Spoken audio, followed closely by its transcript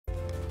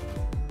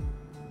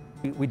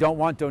We don't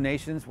want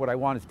donations. What I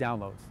want is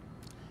downloads.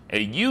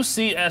 A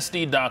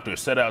UCSD doctor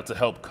set out to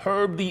help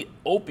curb the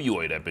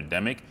opioid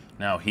epidemic.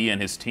 Now he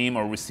and his team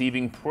are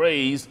receiving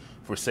praise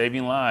for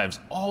saving lives,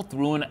 all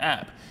through an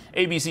app.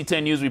 ABC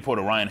 10 News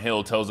reporter Ryan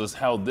Hill tells us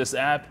how this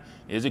app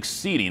is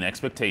exceeding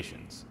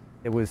expectations.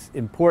 It was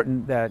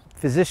important that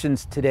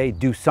physicians today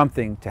do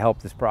something to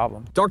help this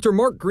problem. Dr.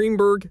 Mark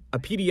Greenberg, a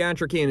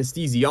pediatric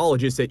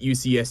anesthesiologist at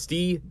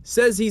UCSD,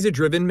 says he's a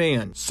driven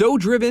man. So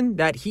driven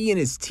that he and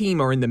his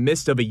team are in the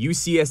midst of a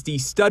UCSD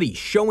study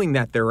showing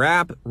that their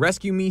app,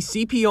 Rescue Me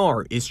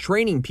CPR, is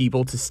training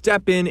people to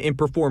step in and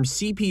perform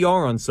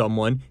CPR on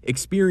someone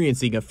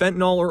experiencing a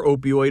fentanyl or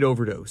opioid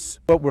overdose.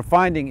 What we're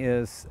finding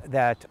is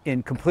that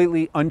in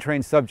completely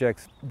untrained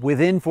subjects,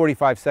 within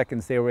 45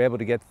 seconds, they were able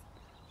to get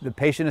the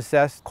patient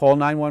assessed, call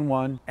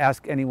 911,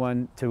 ask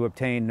anyone to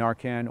obtain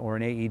Narcan or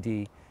an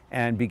AED,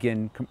 and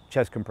begin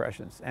chest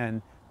compressions.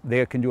 And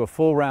they can do a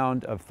full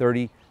round of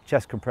 30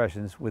 chest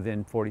compressions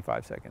within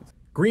 45 seconds.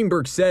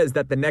 Greenberg says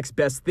that the next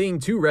best thing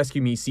to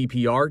Rescue Me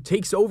CPR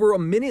takes over a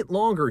minute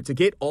longer to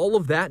get all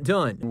of that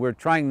done. We're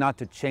trying not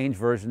to change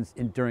versions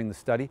during the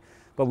study,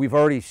 but we've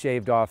already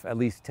shaved off at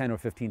least 10 or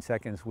 15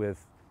 seconds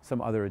with some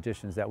other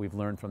additions that we've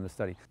learned from the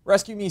study.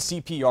 Rescue Me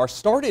CPR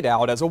started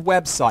out as a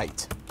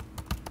website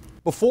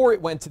before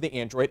it went to the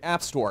Android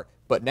App Store.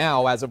 But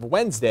now, as of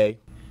Wednesday,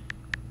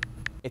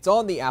 it's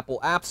on the Apple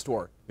App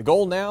Store. The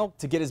goal now,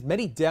 to get as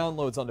many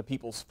downloads onto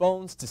people's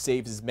phones to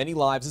save as many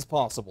lives as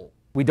possible.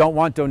 We don't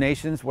want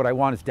donations. What I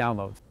want is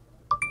downloads.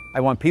 I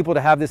want people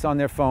to have this on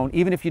their phone.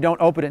 Even if you don't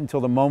open it until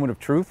the moment of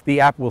truth, the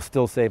app will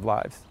still save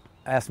lives.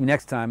 Ask me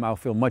next time, I'll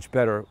feel much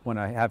better when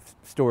I have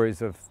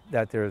stories of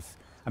that there's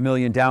 1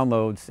 million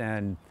downloads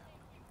and,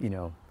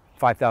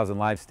 5,000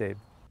 lives saved.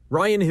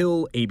 Ryan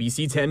Hill,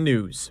 ABC 10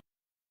 News.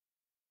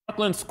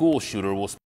 Parkland school shooter will